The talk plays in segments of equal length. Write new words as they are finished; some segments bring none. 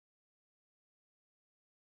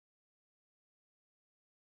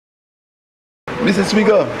Mr.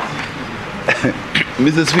 Speaker,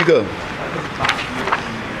 Mr. Speaker,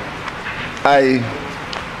 I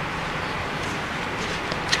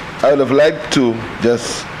would have liked to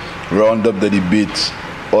just round up the debate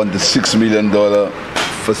on the $6 million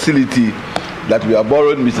facility that we are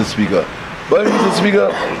borrowing, Mr. Speaker. But, Mr. Speaker,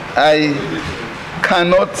 I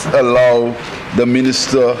cannot allow the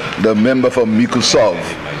minister, the member from Microsoft,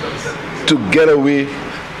 to get away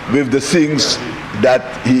with the things that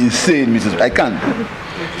he is saying, Mr. Speaker. I can't.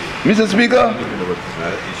 Mr. Speaker,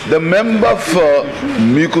 the member for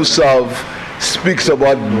Microsoft speaks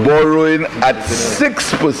about borrowing at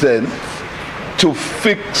 6% to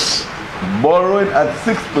fix,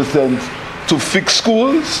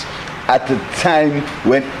 schools at a time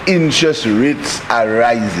when interest rates are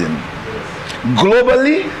rising.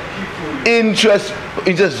 Globally, interest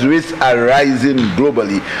rates are rising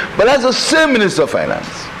globally. But as the same Minister of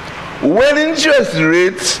Finance, when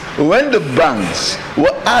the banks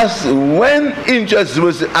were asked when interest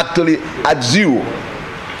was actually at zero,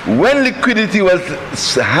 when liquidity was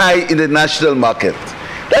high in the national market,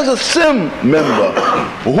 that's the same member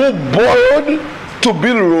who borrowed to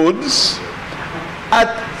build roads at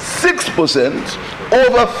 6%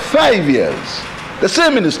 over 5 years. The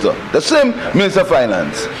same Minister of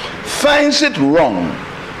Finance, finds it wrong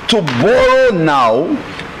to borrow now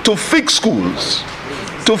to fix schools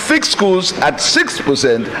at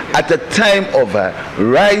 6% at a time of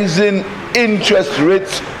rising interest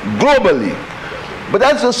rates globally. But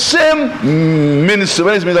that's the same minister,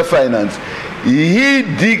 when he's Minister of Finance, he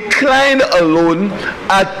declined a loan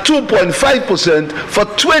at 2.5% for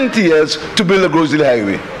 20 years to build a Groseley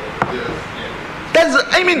Highway.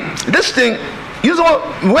 This thing, you know,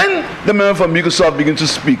 when the member from Microsoft begins to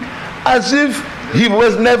speak, as if he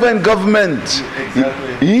was never in government.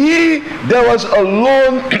 Exactly. There was a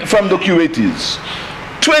loan from the Kuwaitis,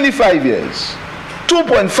 25 years,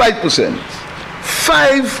 2.5%,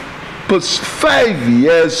 5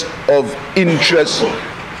 years of interest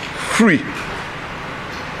free.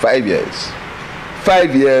 5 years.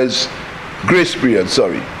 5 years grace period,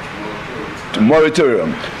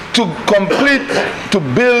 moratorium. To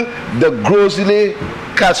build the Groseley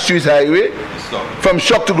Street Highway from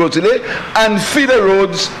Shock to Groseley and feeder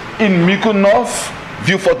roads in Mico North,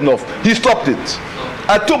 Viewfort North. He stopped it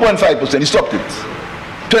at 2.5%. He stopped it.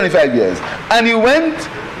 25 years. And he went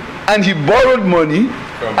and he borrowed money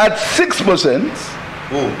at 6%.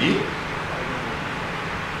 Who? He?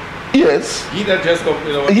 Yes. He had just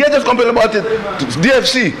complained about it.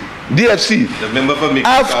 DFC. The member for me.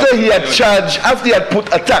 After he had put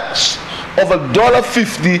a tax of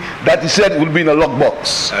 $1.50 that he said would be in a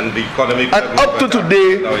lockbox. And the economic up to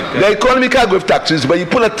today, the economic with taxes, but you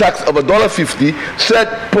put a tax of $1.50, said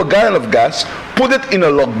per gallon of gas, put it in a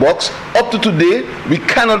lockbox. Up to today, we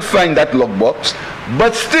cannot find that lockbox,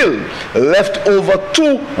 but still left over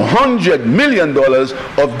 $200 million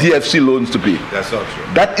of DFC loans to pay. That's not true.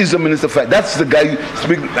 That is the Minister of Finance. That's the guy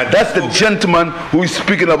speaking. That's the gentleman who is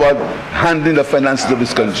speaking about handling the finances of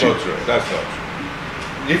this country. That's not true. That's not true.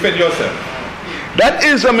 Defend yourself. That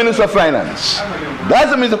is the Minister of Finance.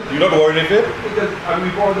 That's the Minister. You're not worried if it? Because we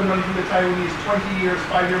borrowed the money from the Taiwanese, 20 years,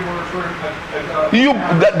 5-year moratorium.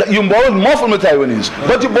 You borrowed more from the Taiwanese,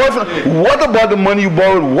 but you borrowed from. What about the money you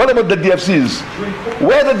borrowed? What about the DFCs?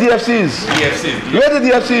 Where are the DFCs? Where are the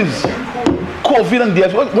DFCs? COVID and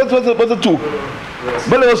DFCs. What's the two?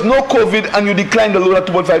 But there was no COVID and you declined the loan at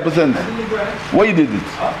 2.5%. Why you did it?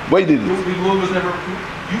 Why you did it? The loan was never approved.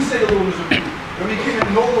 You say the loan was approved. When we came in,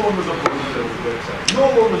 no loan was approved. No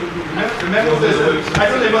loan was approved. Remember this? I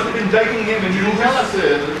thought they must have been indicting him and you didn't tell us. You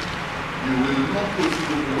will not proceed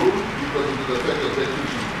with the loan because of the effect of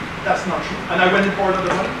equity. That's not true. And I went and borrowed the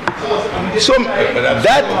money. So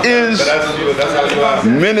that is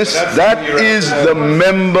the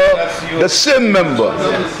member, the same member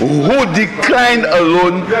who declined a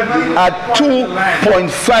loan at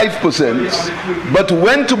 2.5%, but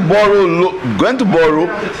went to borrow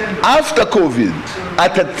after COVID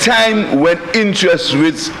at a time when interest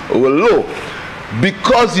rates were low,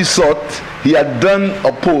 because he thought he had done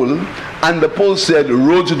a poll and the poll said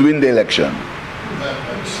roads would win the election.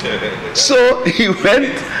 So he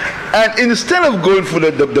went, and instead of going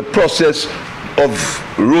through the process of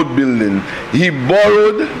road building, he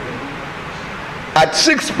borrowed at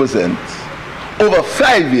 6% over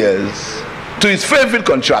 5 years to his favorite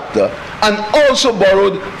contractor, and also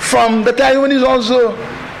borrowed from the Taiwanese also.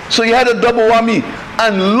 So he had a double whammy.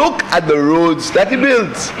 And look at the roads that he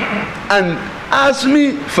built, and asked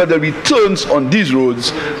me for the returns on these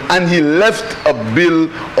roads, and he left a bill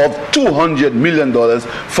of $200 million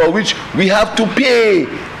for which we have to pay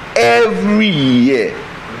every year.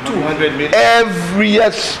 200 million. Every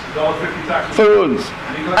yes for roads.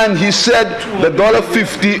 And he said the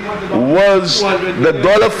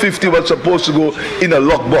 $1.50 was supposed to go in a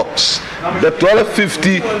lockbox. The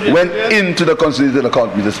 $1.50 went into the consolidated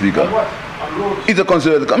account, Mr. Speaker. It's a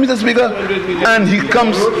consolidated account, Mr. Speaker. And he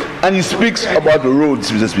comes and he speaks about the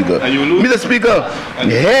roads, Mr. Speaker. Mr. Speaker,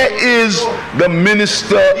 here is the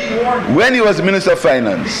minister, when he was Minister of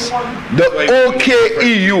Finance, the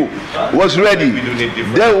OKEU was ready.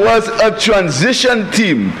 There was a transition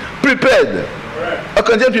team prepared. A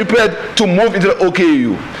contingent prepared to move into the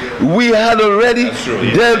OKU. We had already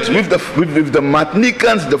dealt with the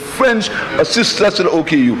Martinicans, the French assistants to the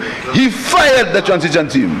OKU. He fired the transition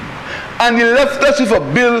team. And he left us with a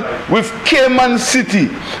bill with Cayman City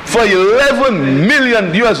for $11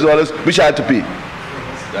 million US, which I had to pay.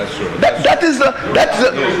 That's true. That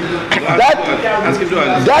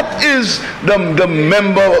is the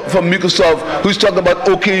member from Microsoft who's talking about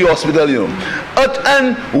OKU Hospital, you know.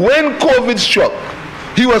 And when COVID struck,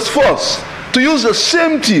 he was forced to use the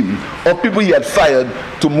same team of people he had fired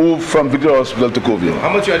to move from Victoria Hospital to COVID. How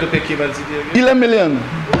much you had to pay Cayman City again? $11 million.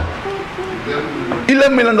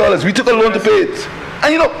 $11 million. We took a loan to pay it.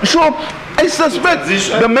 And you know, so I suspect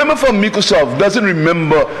the member from Microsoft doesn't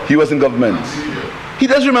remember he was in government. He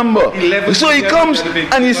does remember. So he comes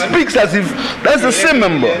and he speaks as if that's the same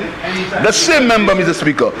member. The same member, Mr.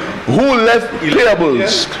 Speaker, who left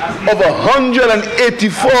payables of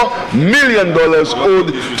 $184 million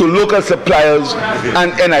owed to local suppliers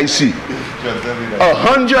and NIC.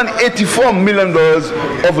 $184 million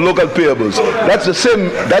of local payables. That's the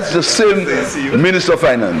same Minister of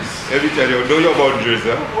Finance. Every time you know your boundaries,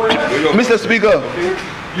 Mr. Speaker,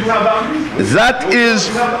 that is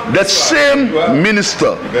the same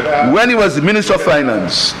minister when he was Minister of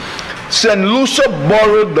Finance. St. Lucia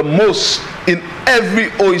borrowed the most in every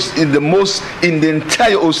in the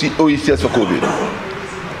entire OECS for COVID.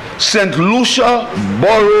 St. Lucia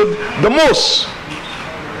borrowed the most.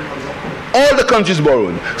 All the countries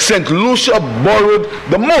borrowed. St. Lucia borrowed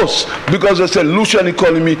the most because the St. Lucian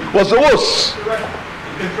economy was the worst.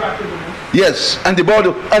 Yes, and they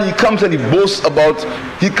borrowed, and he comes and he boasts about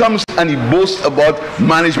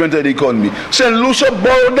management of the economy. St. Lucia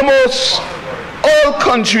borrowed the most. All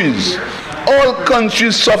countries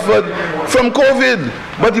suffered from COVID,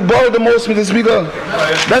 but he borrowed the most, Mr. Speaker.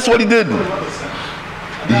 That's what he did.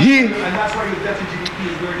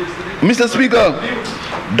 Mr. Speaker,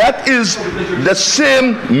 that is the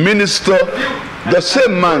same minister, the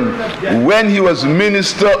same man when he was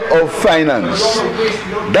Minister of Finance.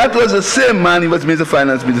 That was the same man he was Minister of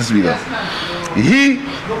Finance, Mr. Speaker. He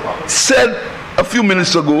said a few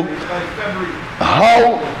minutes ago,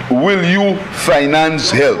 how will you finance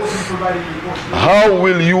health? How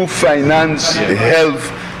will you finance health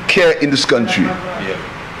care in this country?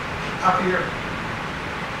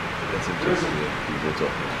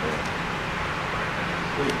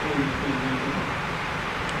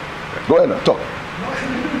 Go ahead, talk.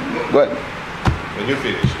 Go ahead.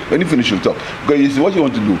 When you finish, you'll talk. Because you see what you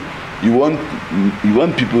want to do. You want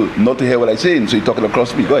people not to hear what I'm saying, so you're talking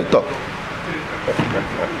across me. Go ahead, talk.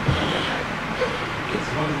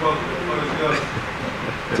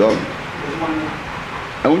 Talk.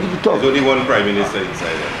 I want you to talk. There's only one Prime Minister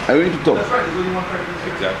inside there. I want you to talk. That's right, there's only one Prime Minister.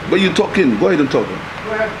 Exactly. But you're talking. Go ahead and talk. Go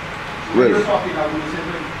ahead. Well, You're talking, I will do the same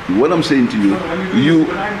thing. what I'm saying to you, When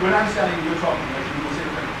I'm standing, you're talking, I should do the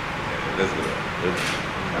same thing. Let's go.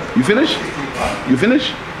 you finish? You finish?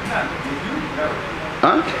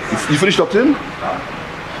 Huh? You finished talking to him?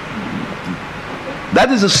 That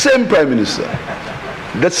is the same Prime Minister.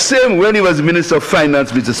 The same when he was Minister of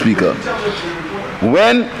Finance, Mr. Speaker.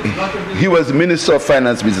 When he was Minister of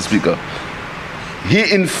Finance, Mr. Speaker,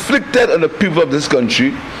 he inflicted on the people of this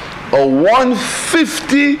country a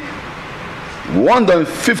 $1.50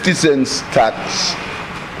 tax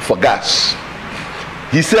for gas.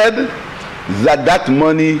 He said that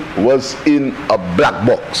money was in a black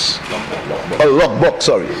box. A lockbox,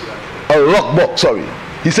 sorry. A lockbox, sorry.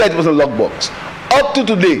 He said it was a lockbox. Up to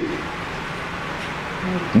today,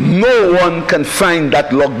 no one can find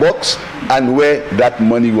that lockbox and where that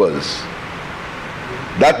money was.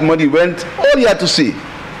 That money went, all he had to say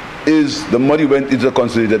is the money went into the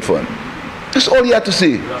consolidated fund. That's all he had to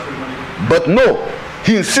say. But no,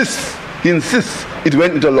 he insists it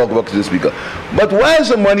went into a lockbox, Mr. Speaker. But while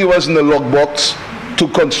the money was in the lockbox to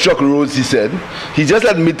construct roads, he said, he just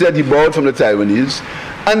admitted he borrowed from the Taiwanese,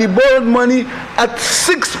 and he borrowed money at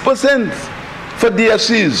 6% for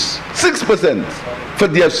DFCs. 6% for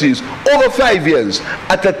DFCs over 5 years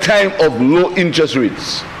at a time of low interest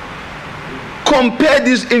rates. Compare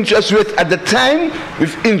these interest rates at the time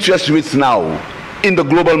with interest rates now. in the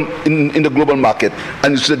global market,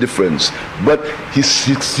 and it's the difference. But he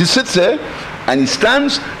sits there and he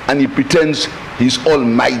stands and he pretends he's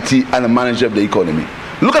almighty and a manager of the economy.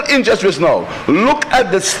 Look at interest rates now. Look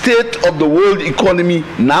at the state of the world economy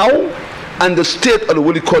now and the state of the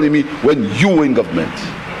world economy when you were in government.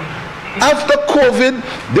 After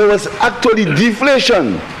COVID, there was actually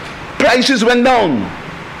deflation. Prices went down.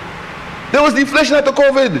 There was deflation after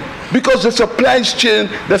COVID because the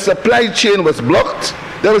supply chain was blocked.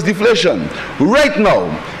 There was deflation. Right now,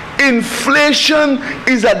 inflation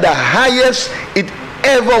is at the highest it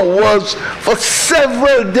ever was for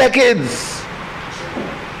several decades.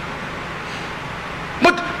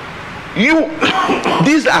 But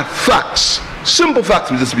these are facts, simple facts,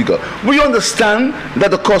 Mr. Speaker. We understand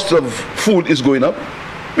that the cost of food is going up.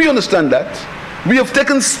 We understand that. We have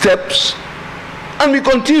taken steps, and we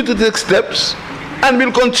continue to take steps, and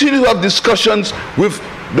we'll continue to have discussions with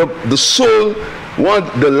the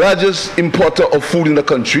the largest importer of food in the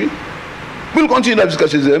country. We'll continue to have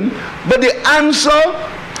discussions with them. But the answer,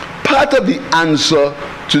 part of the answer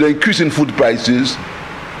to the increase in food prices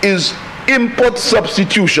is import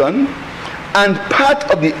substitution, and part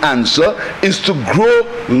of the answer is to grow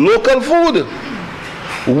local food.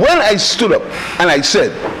 When I stood up and I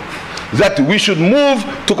said that we should move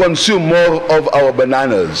to consume more of our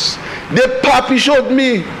bananas, they papi showed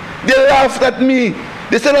me, they laughed at me,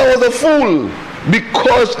 they said I was a fool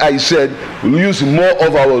because I said we'll use more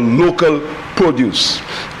of our local produce.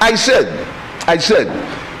 I said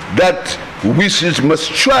that we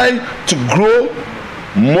must try to grow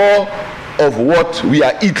more of what we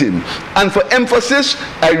are eating, and for emphasis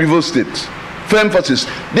I reversed it. For emphasis,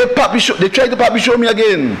 they tried to papi show me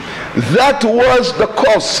again. That was the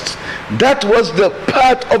cost. That was the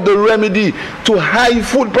part of the remedy to high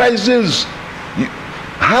food prices.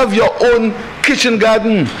 Have your own kitchen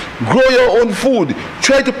garden, grow your own food,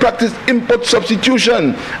 try to practice import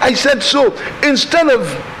substitution. I said so. Instead of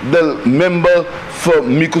the member for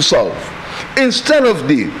Miku South, instead of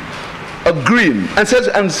the agreeing and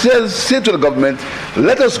say to the government,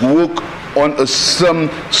 let us work on some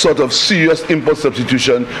sort of serious import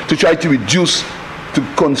substitution to try to reduce, to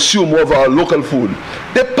consume more of our local food.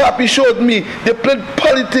 The papi showed me, they played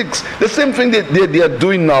politics. The same thing they are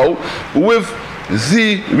doing now with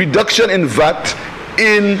the reduction in VAT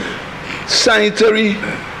in sanitary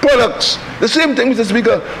products. The same thing, Mr.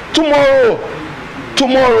 Speaker. Tomorrow,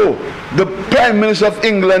 the Prime Minister of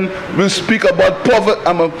England will speak about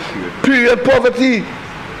period poverty.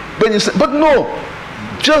 But no,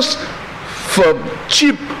 just for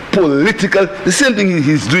cheap political, the same thing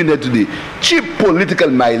he's doing there today, cheap political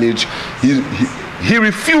mileage, he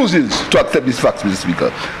refuses to accept these facts, Mr.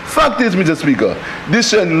 Speaker. Fact is, Mr. Speaker,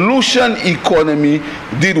 this Lucian economy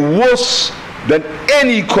did worse than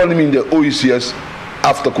any economy in the OECS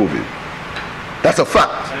after COVID. That's a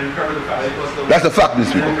fact. That's a fact, Mr.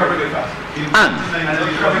 Speaker. And,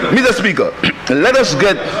 Mr. Speaker, let us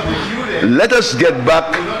get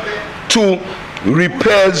back to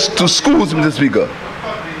repairs to schools, Mr. Speaker,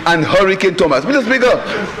 and Hurricane Thomas. Mr. Speaker,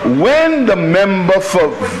 when the member for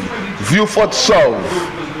Viewfort South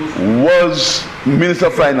was Minister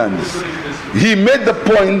of Finance, he made the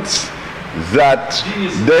point that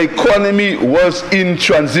the economy was in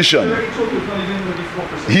transition.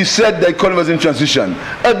 He said the economy was in transition.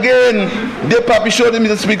 Again, they papi showed him,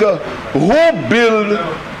 Mr. Speaker, who built,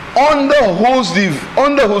 under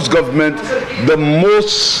whose government the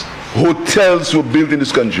most hotels were built in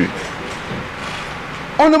this country.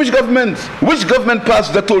 Under which government? Which government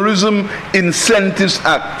passed the Tourism Incentives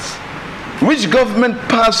Act? Which government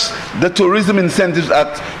passed the Tourism Incentives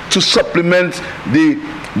Act to supplement the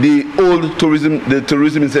old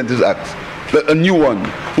Tourism Incentives Act? A new one.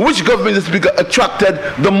 Which government, Mr. Speaker, attracted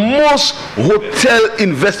the most hotel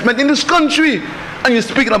investment in this country? And you're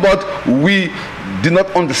speaking about we did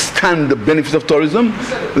not understand the benefits of tourism.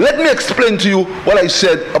 Let me explain to you what I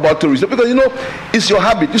said about tourism, because you know it's your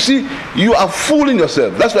habit. You see, you are fooling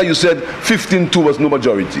yourself. That's why you said 15-2 was no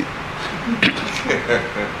majority.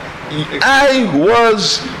 I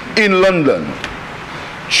was in London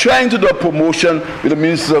trying to do a promotion with the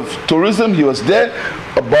Minister of Tourism. He was there.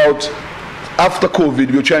 About after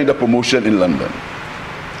COVID, we were trying the promotion in London.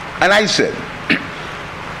 And I said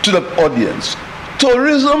to the audience,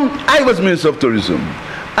 tourism, I was Minister of Tourism,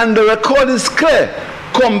 and the record is clear.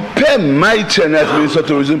 Compare my tenure as Minister of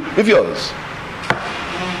Tourism with yours.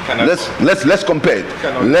 Let's compare it.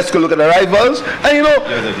 Let's go look at the rivals. And you know,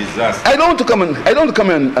 I don't want to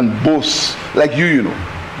come in and boast like you know,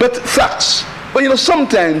 but facts. But you know,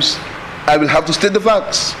 sometimes I will have to state the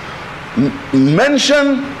facts.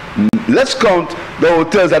 Let's count the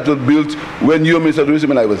hotels that were built when you were Minister of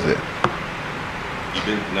Tourism and I was there.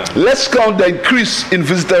 Let's count the increase in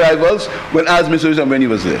visitor arrivals when I was Minister of Tourism when he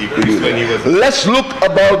was there. Let's look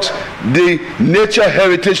about the nature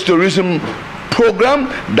heritage tourism program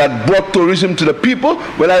that brought tourism to the people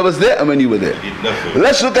when I was there and when you were there.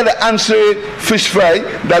 Let's look at the Ansari fish fry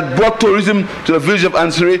that brought tourism to the village of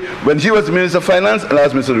Ansari when he was Minister of Finance and I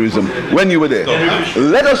was Minister of Tourism when you were there.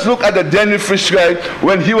 Let us look at the Denny fish fry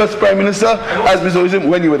when he was Prime Minister as Minister of Tourism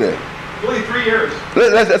when you were there. Only 3 years.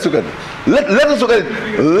 Let's look at it. Let us look at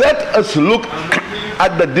it. Let us look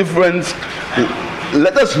at the difference.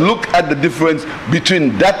 Let us look at the difference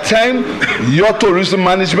between that time, your tourism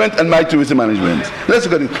management, and my tourism management. Let's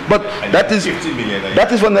look at it. But that is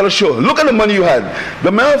for another show. Look at the money you had.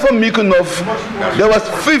 The man from Mykonos, there was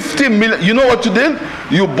 50 million. You know what you did?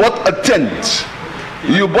 You bought a tent.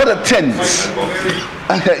 You bought a tent.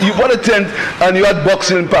 You bought a tent and you had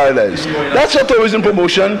boxing in paradise. That's your tourism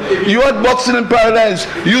promotion. You had boxing in paradise.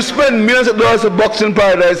 You spent millions of dollars of boxing in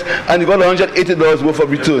paradise and you got $180 worth of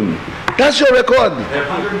return. That's your record.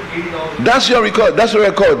 That's your record. That's your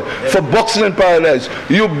record for boxing in paradise.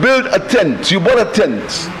 You built a tent. You bought a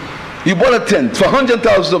tent. You bought a tent for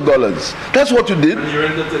 $100,000. That's what you did.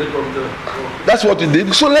 That's what you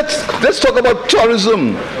did. So let's talk about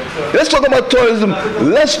tourism. Let's talk about tourism.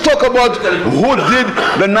 Let's talk about who did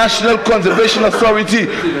the National Conservation Authority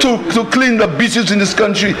to clean the beaches in this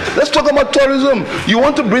country. Let's talk about tourism. You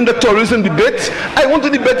want to bring the tourism debate? I want to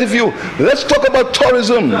debate with you. Let's talk about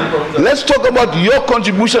tourism. Let's talk about your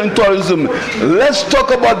contribution in tourism. Let's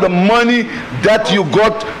talk about the money that you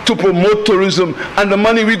got to promote tourism and the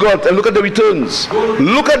money we got, and look at the returns.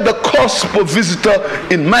 Look at the cost per visitor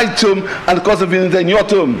in my term and the cost of visitor in your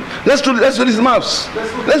term. Let's do this maths.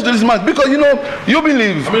 Let's do this maths, because you know you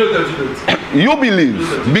believe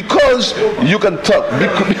because you can talk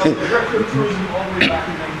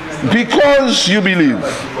because you believe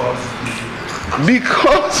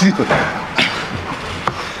because you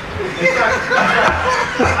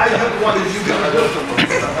I have wanted you to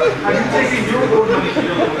are you taking your own money?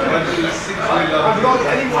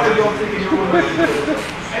 Any one of you taking your own money?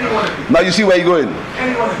 Now you see where you're going.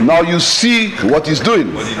 Now you see what he's doing.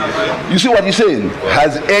 You see what he's saying.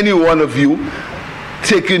 Has any one of you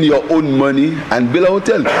taken your own money and build a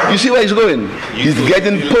hotel? You see where he's going. He's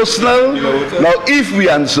getting personal. Now if we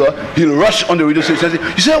answer, he'll rush on the radio station and say,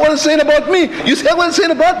 you see what he's saying about me? You see what he's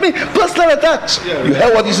saying about me? Personal attacks. You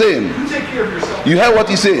hear what he's saying. You hear what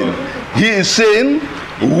he's saying. He is saying,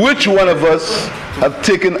 which one of us have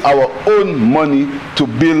taken our own money to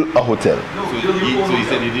build a hotel? So he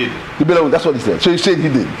said he did. To build a, that's what he said. So he said he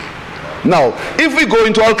did. Now, if we go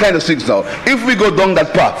into all kinds of things now, if we go down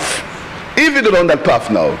that path,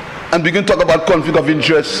 now and begin to talk about conflict of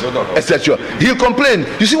interest, etc., he'll complain.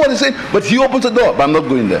 You see what he's saying? But he opens the door. But I'm not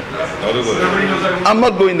going there. I'm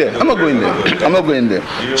not going there. I'm not going there. I'm not going there.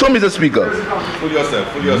 So, Mr. Speaker,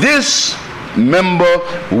 this member,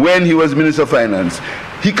 when he was Minister of Finance,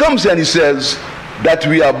 he comes here and he says that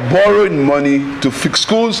we are borrowing money to fix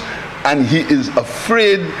schools, and he is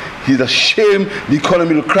afraid, he's ashamed the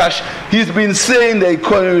economy will crash. He's been saying the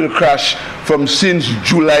economy will crash since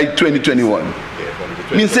July 2021.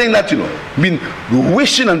 Been saying that, you know, been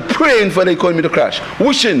wishing and praying for the economy to crash.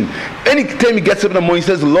 Wishing. Anytime he gets up in the morning, he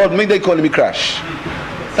says, Lord, make the economy crash.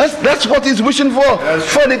 That's what he's wishing for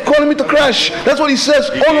the economy to crash. That's what he says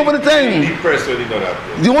all over the time.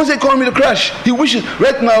 He wants the economy to crash. He wishes.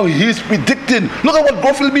 Right now, he's predicting. Look at what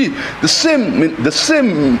growth will be. The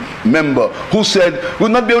same member who said we'll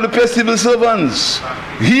not be able to pay civil servants.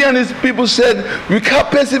 He and his people said we can't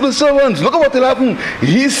pay civil servants. Look at what will happen.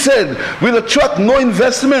 He said we'll attract no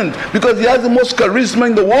investment because he has the most charisma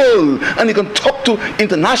in the world and he can talk to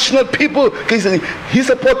international people. He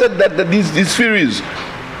supported these theories.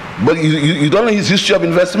 But you don't know his history of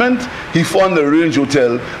investment. He found the Range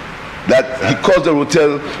Hotel that he caused the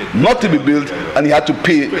hotel not to be built, and he had to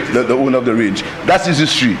pay the owner of the Range. That's his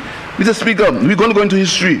history. Mr. Speaker, we're going to go into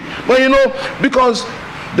history. But you know, because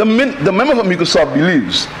the member of Microsoft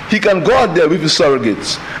believes he can go out there with his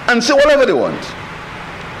surrogates and say whatever they want.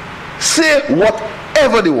 Say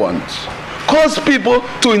whatever they want. Cause people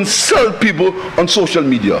to insult people on social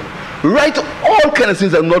media. Write all kinds of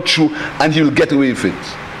things that are not true, and he will get away with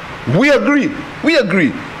it. We agree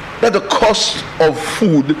that the cost of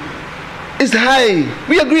food is high.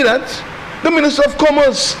 We agree that. The Minister of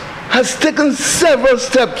Commerce has taken several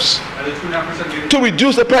steps to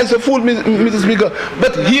reduce the price of food, Mr. Speaker.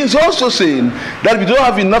 But he is also saying that we don't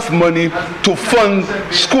have enough money to fund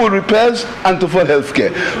school repairs and to fund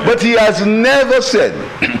healthcare. But he has never said,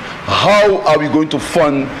 how are we going to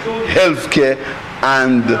fund healthcare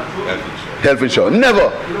and health insurance. Never.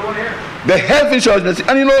 The health insurance,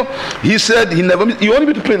 and you know, he said he never, you only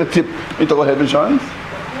need to play the tip when you talk about health insurance. Of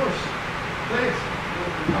course. Play it.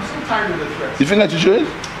 I'm so tired of the threats. You think that you should?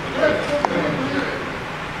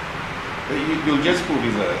 You'll just prove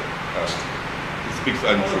he's he speaks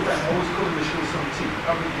untruth.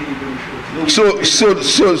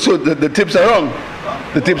 So the tips are wrong.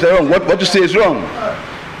 The tips are wrong. What you say is wrong.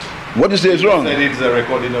 What you say is wrong. You said it's a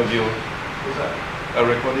recording of you. A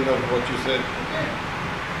recording of what you said.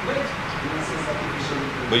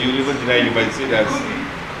 But you even deny, you might say that's what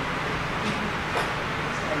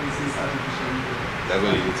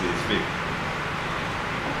you would say is fake.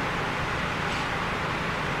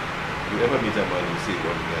 You never meet a man who say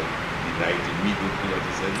what he denied immediately what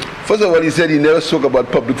he said. First of all, he said he never spoke about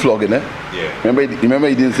public flogging, eh? Yeah. Remember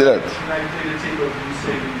he didn't say that?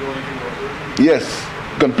 Yes.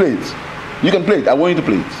 You can play it. You can play it. I want you to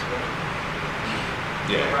play it.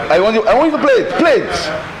 Yeah. I want you to play it. Play it.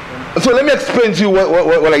 So let me explain to you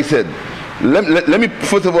what I said. Let me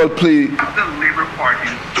first of all play. What the Labour Party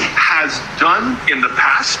has done in the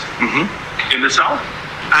past in the South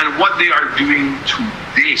and what they are doing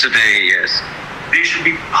today. Today, yes. They should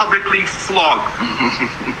be publicly flogged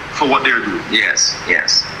for what they're doing. Yes,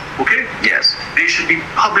 yes. Okay? Yes. They should be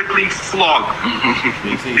publicly flogged.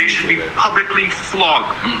 They should be publicly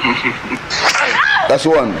flogged. That's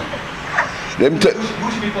one. Let me tell.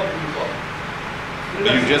 Who should be publicly flogged?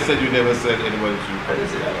 But you just said you never said anyone should be I didn't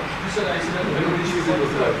say that. You said I said that nobody should be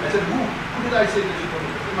publicly flogged. I said who? Who did I say that should be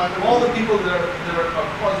publicly flogged? All the people that are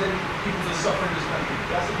causing people to suffer in this country.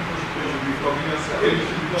 That's the people who should be flogged.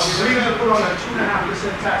 We're going to put on a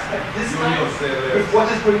 2.5% tax at this time with what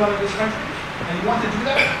is going on in this country, and you want to do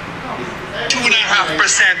that? No. 2.5%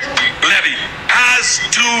 levy has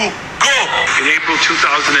to go. In April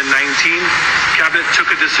 2019, Cabinet took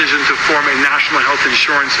a decision to form a National Health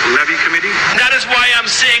Insurance Levy Committee. That is why I'm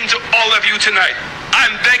saying to all of you tonight,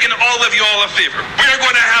 I'm begging all of you all a favor. We're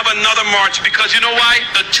going to have another march because you know why?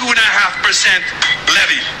 The 2.5%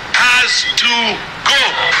 levy has to go.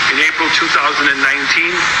 In April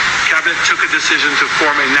 2019, Cabinet took a decision to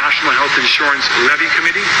form a National Health Insurance Levy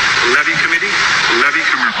Committee. Levy Committee. Levy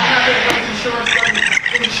Committee.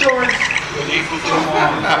 Insurance.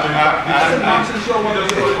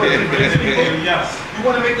 Yes. You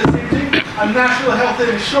want to make the same thing? A national health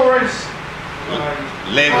insurance.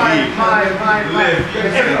 levy.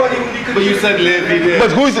 Everybody will be. But you said levy there.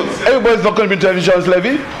 But who is it? Everybody's not contributing to insurance levy.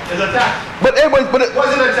 It's a tax. But everybody,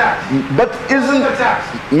 Was it a tax? but isn't a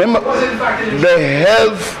tax? remember Was it in fact an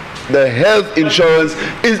the health insurance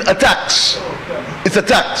is a tax. It's a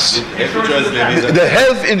tax. Insurance levy is a The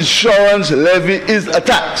health insurance levy is a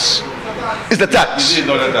tax. It's a tax. It is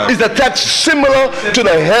not a tax. It's a tax similar to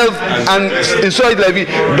the health and insurance levy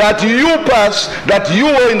that you passed, that you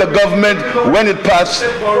were in the government when it passed.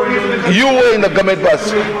 You were in the government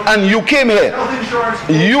passed, and you came here.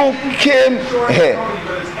 You came here.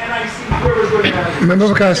 Member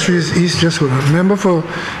for Castries East, just hold on. Member for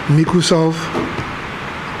Miku South,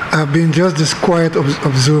 I've been just this quiet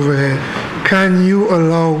observer here. Can you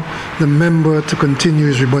allow the member to continue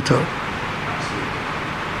his rebuttal?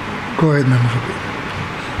 Go ahead, Member for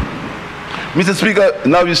Mr. Speaker,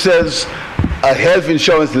 now he says a health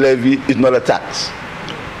insurance levy is not a tax.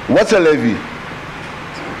 What's a levy?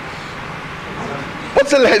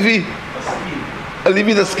 What's a levy? A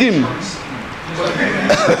levy is a scheme.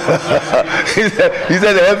 he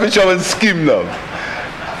said the health insurance scheme now.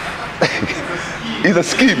 It's a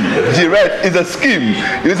scheme. You're right, it's a scheme.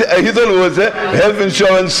 He thought it was a health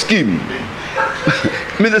insurance scheme.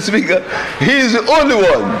 Mr. Speaker, he is the only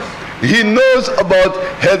one. He knows about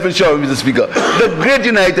health insurance, Mr. Speaker. The great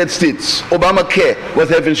United States, Obamacare was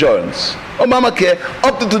health insurance. Obamacare,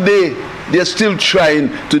 up to today, they're still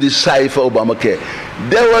trying to decipher Obamacare.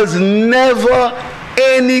 There was never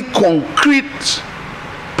any concrete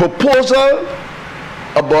proposal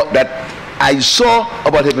about that I saw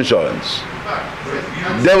about health insurance.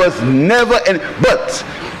 There was never any, but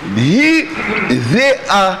they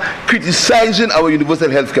are criticizing our universal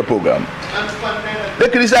health care program. They're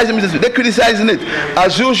criticizing it. They're criticizing it.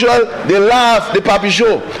 As usual, they laugh, the puppy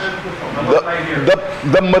show.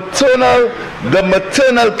 The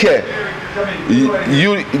maternal care,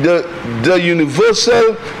 the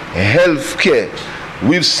universal health care.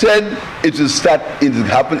 We've said it will start, it will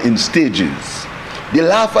happen in stages. They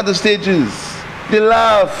laugh at the stages. They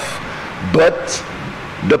laugh. But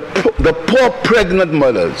the poor pregnant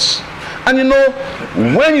mothers, and you know,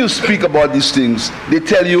 when you speak about these things, they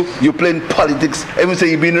tell you you're playing politics and you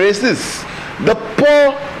say you're being racist. The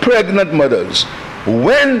poor pregnant mothers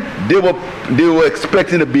when they were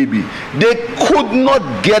expecting a baby, they could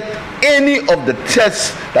not get any of the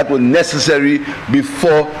tests that were necessary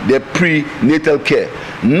before their prenatal care.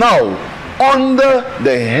 Now, under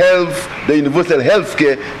the universal health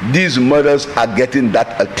care, these mothers are getting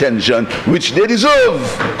that attention which they deserve.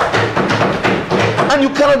 And you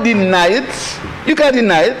cannot deny it. You can't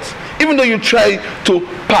deny it. Even though you try to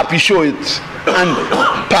pappy show it and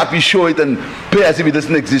pay as if it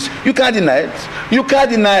doesn't exist, you can't deny it. You can't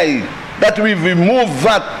deny that we've removed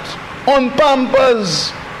VAT on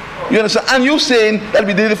Pampers. You understand? And you saying that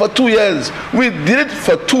we did it for 2 years. We did it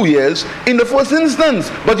for 2 years in the first instance,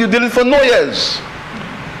 but you did it for no years.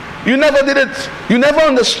 You never did it. You never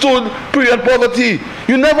understood period poverty.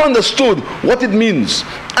 You never understood what it means.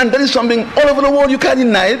 And that is something all over the world, you can't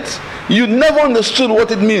deny it. You never understood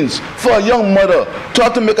what it means for a young mother to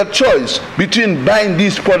have to make a choice between buying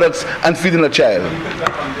these products and feeding a child.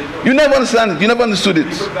 You never understand it. You never understood it.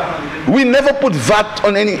 We never put VAT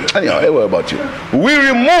on any. Anyhow, I worry about you. We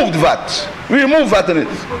removed VAT. We removed VAT on it.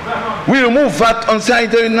 We removed VAT on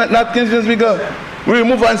sanitary napkins, Mr. Speaker. We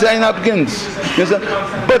remove sanitary napkins. You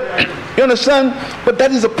understand? But you understand? But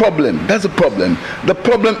that is a problem. That's a problem. The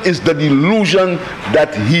problem is the delusion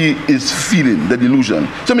that he is feeling. The delusion.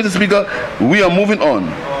 So, Mr. Speaker, we are moving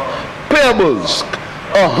on. Payables.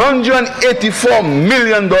 $184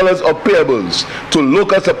 million of payables to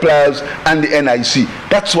local suppliers and the NIC.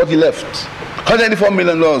 That's what he left. $184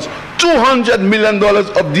 million. $200 million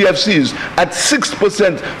of DFCs at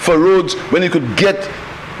 6% for roads when you could get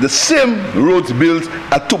the same roads built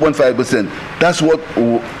at 2.5%. That's what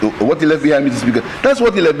he left behind, Mr. Speaker. That's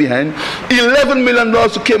what he left behind. $11 million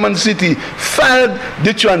to Cayman City. Fired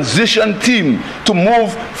the transition team to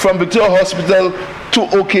move from Victoria Hospital to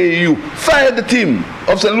OKU. Fired the team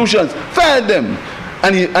of St. Lucians. Fired them.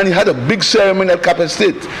 And he had a big ceremony at Cap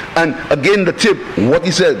Estate. And again, the tape, what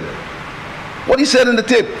he said. What he said in the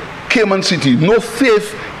tape. Cayman City, no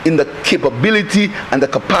faith in the capability and the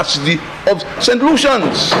capacity of St.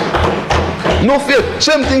 Lucians. No faith.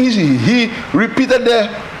 Same thing he repeated there,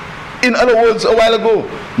 in other words, a while ago.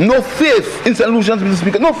 No faith in St. Lucians, Mr.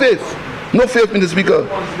 Speaker. No faith. No faith, Mr. Speaker.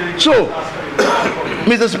 So,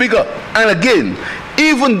 Mr. Speaker, and again,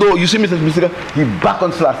 even though, you see, Mr. Speaker, he back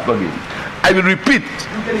on SLASPA again. I will repeat,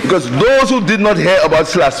 because those who did not hear about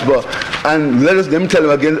SLASPA, and let me tell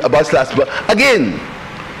them again about SLASPA, again,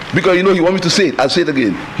 because you know he wants me to say it. I'll say it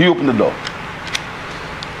again. He opened the door.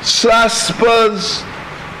 SLASPA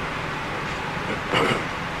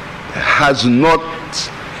has not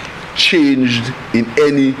changed in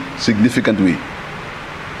any significant way.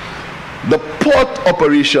 The port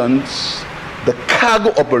operations, the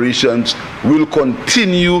cargo operations will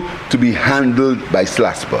continue to be handled by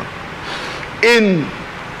SLASPA. In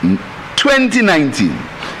 2019,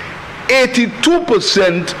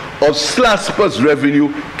 82% of SLASPA's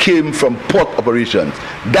revenue came from port operations.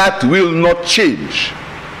 That will not change.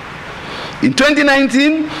 In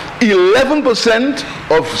 2019, 11%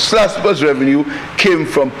 of SLASPA's revenue came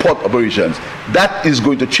from port operations. That is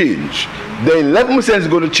going to change. The 11% is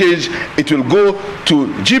going to change. It will go to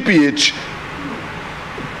GPH,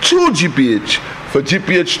 for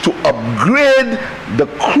GPH to upgrade the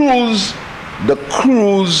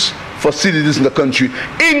cruise facilities in the country,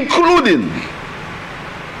 including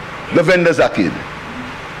the vendors arcade.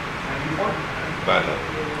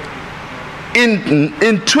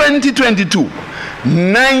 In 2022,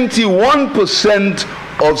 91%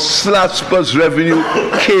 of SLASPA's revenue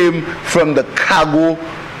came from the cargo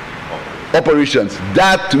operations.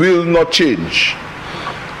 That will not change.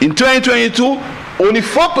 In 2022, only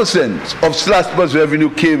 4% of SLASPA's revenue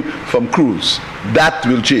came from cruise. That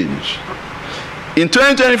will change. In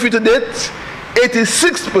 2023 to date,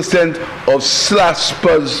 86% of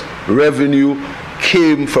SLASPA's revenue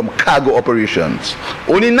came from cargo operations.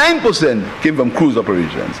 Only 9% came from cruise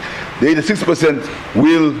operations. The 86%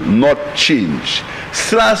 will not change.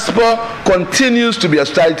 SLASPA continues to be a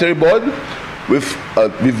statutory board with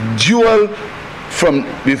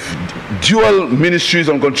dual ministries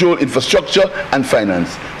on control, infrastructure, and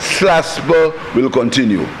finance. SLASPA will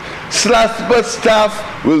continue. SLASPA staff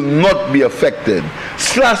will not be affected.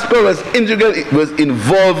 SLASPA was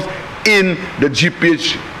involved in the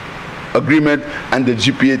GPH agreement and the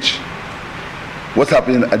GPH, what's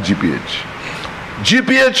happening at GPH.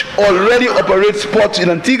 GPH already operates ports in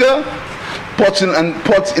Antigua, ports in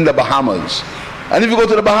the Bahamas. And if you go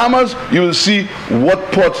to the Bahamas, you will see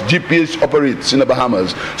what port GPH operates in the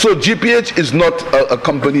Bahamas. So GPH is not a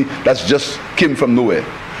company that's just came from nowhere.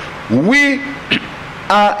 We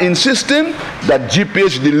are insisting that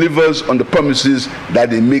GPH delivers on the promises that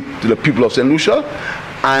they make to the people of St. Lucia,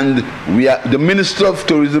 and the Minister of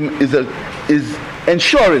Tourism is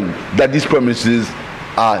ensuring that these permisses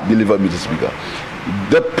are delivered, Mr. Speaker.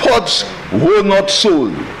 The pots were not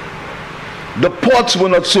sold. The pots were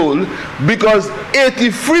not sold because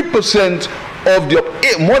 83% of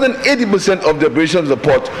more than 80% of the operations of the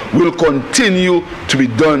port will continue to be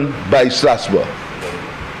done by SLASPA.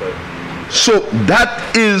 So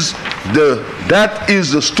that is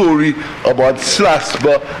the story about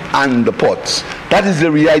SLASPA and the ports. That is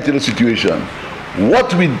the reality of the situation.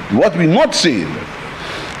 What we're not saying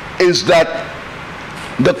is that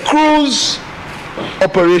the cruise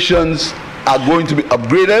operations are going to be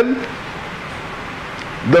upgraded.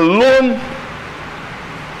 The loan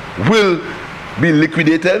will be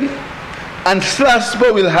liquidated, and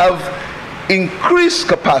SLASPA will have increased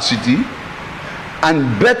capacity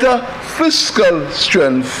and better fiscal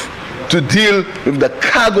strength to deal with the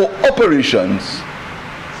cargo operations.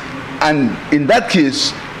 And in that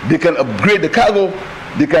case, they can upgrade the cargo.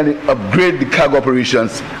 They can upgrade the cargo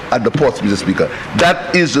operations at the ports, Mr. Speaker.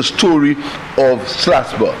 That is the story of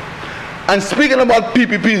SLASPA. And speaking about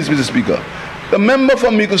PPPs, Mr. Speaker, the member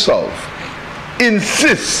from Mico South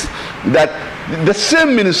insists that the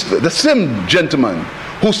same minister, the same gentleman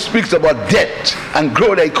who speaks about debt and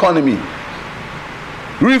grow the economy,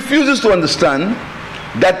 refuses to understand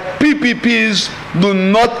that PPPs do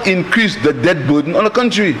not increase the debt burden on the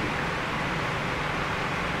country.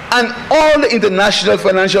 And all the international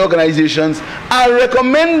financial organizations are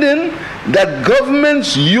recommending that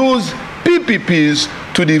governments use PPPs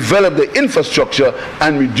to develop the infrastructure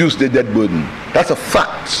and reduce the debt burden. That's a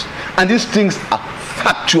fact. And these things are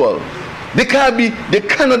factual. They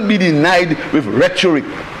cannot be denied with rhetoric.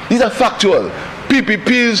 These are factual.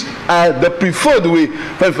 PPPs are the preferred way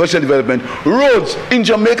for infrastructure development. Roads in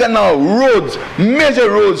Jamaica now, major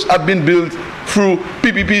roads have been built through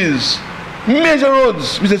PPPs. Major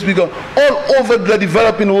roads, Mr. Speaker, all over the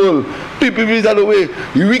developing world. PPPs are the way.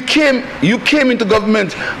 You came into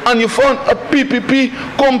government and you found a PPP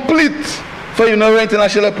complete for United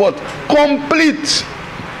International Airport. Complete.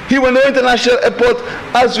 United International Airport,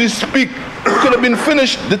 as we speak, could have been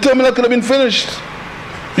finished. The terminal could have been finished.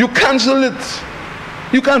 You cancelled it.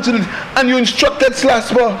 You cancelled it. And you instructed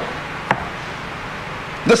SLASPA.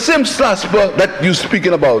 The same SLASPA that you're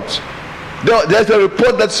speaking about. There's a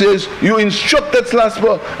report that says you instructed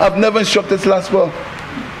SLASPA. I've never instructed SLASPA.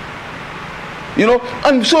 You know,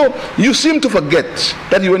 and so you seem to forget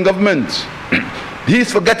that you're in government.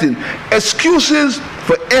 He's forgetting excuses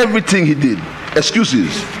for everything he did.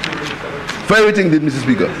 Excuses for everything he did, Mr.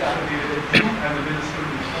 Speaker.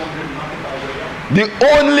 The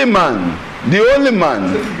only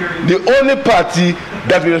party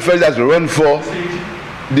that we refer to as run for,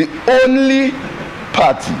 the only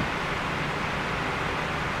party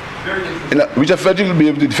Richard Frederick will be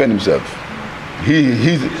able to defend himself. He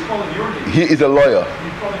is a lawyer.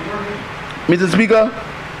 Mr. Speaker,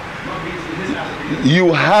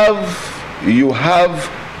 you have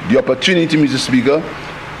the opportunity, Mr. Speaker,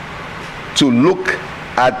 to look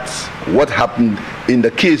at what happened in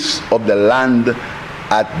the case of the land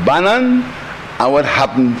at Banan and what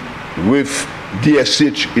happened with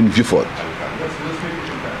DSH in Viewford.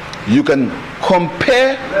 You can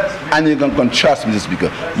compare and you can contrast, Mr.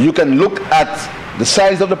 Speaker. You can look at the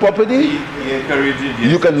size of the property,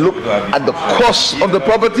 you can look at the cost of the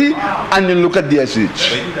property, and you look at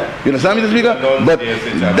DSH. You understand, Mr. Speaker? But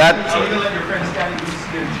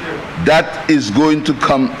that is going to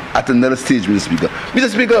come at another stage, Mr. Speaker. Mr.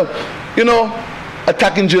 Speaker, you know,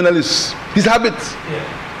 attacking journalists, his habit,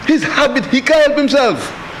 he can't help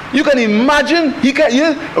himself. You can imagine,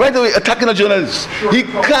 right away attacking a journalist. He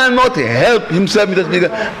cannot help himself, Mr.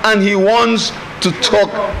 Speaker, and he wants to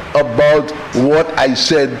talk about what I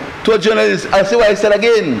said to a journalist. I'll say what I said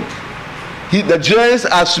again. The journalist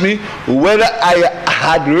asked me whether I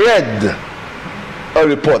had read a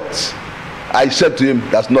report. I said to him,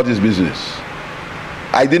 that's not his business.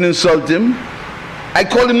 I didn't insult him. I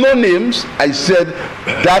called him no names. I said,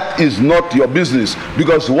 that is not your business,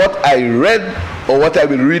 because what I read or what I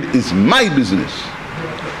will read is my business.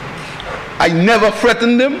 I never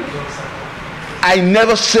threatened him. I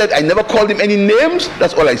never called him any names.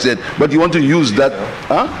 That's all I said. But you want to use that?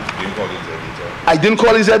 Huh? I didn't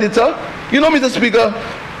call his editor. You know, Mr. Speaker,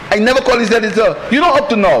 I never called his editor. You know, up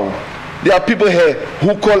to now, there are people here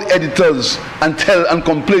who call editors and tell and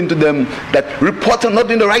complain to them that reports are not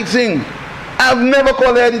doing the right thing. I've never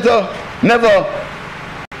called the editor. Never.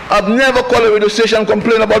 I've never called a radio station and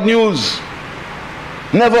complained about news.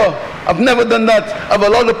 Never. I've never done that. I've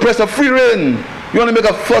allowed the press a free rein. You want to make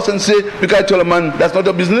a fuss and say, because I told a man, that's not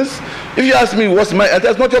your business? If you ask me, what's my,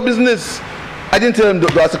 that's not your business. I didn't tell him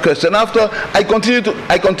to ask a question. After, I continued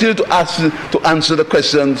to answer the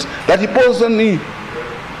questions that he posed on me.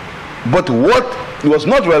 But what was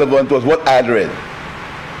not relevant was what I had read.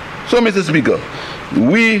 So, Mr. Speaker,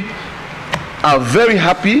 we are very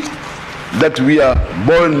happy that we are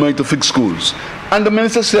borrowing money to fix schools. And the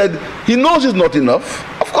minister said he knows it's not enough.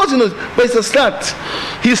 Of course he knows, but it's a start.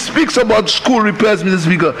 He speaks about school repairs, Mr.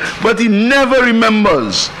 Speaker, but he never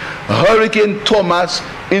remembers Hurricane Thomas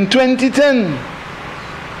in 2010.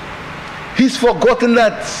 He's forgotten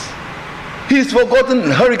that. He's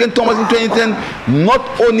forgotten Hurricane Thomas in 2010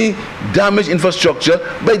 not only damaged infrastructure,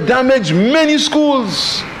 but damaged many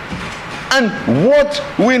schools. And what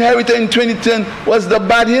we inherited in 2010 was the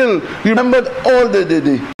bad hill. You remember all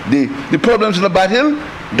the problems in the bad hill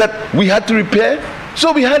that we had to repair?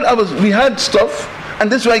 So we had stuff, and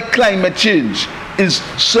that's why climate change is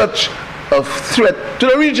such a threat to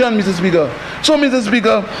the region, Mr. Speaker. So, Mr.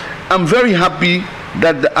 Speaker, I'm very happy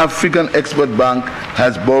that the African Export Bank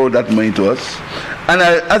has borrowed that money to us. And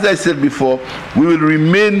as I said before, we will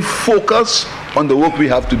remain focused on the work we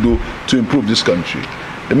have to do to improve this country.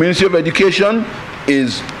 The Ministry of Education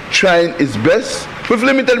is trying its best with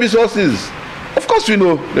limited resources. Of course we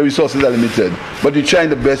know the resources are limited, but we're trying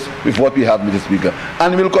the best with what we have, Mr. Speaker.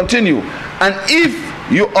 And we'll continue. And if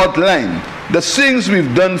you outline the things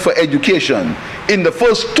we've done for education in the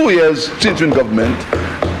first 2 years since we're in government,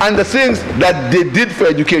 and the things that they did for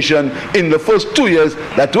education in the first 2 years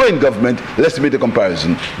that were in government, let's make a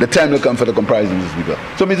comparison. The time will come for the comparison, Mr. Speaker.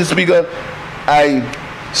 So, Mr. Speaker, I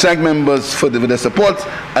thank members for their support,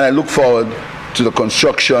 and I look forward to the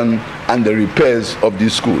construction and the repairs of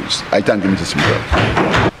these schools. I thank you, Mr.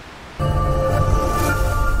 Speaker.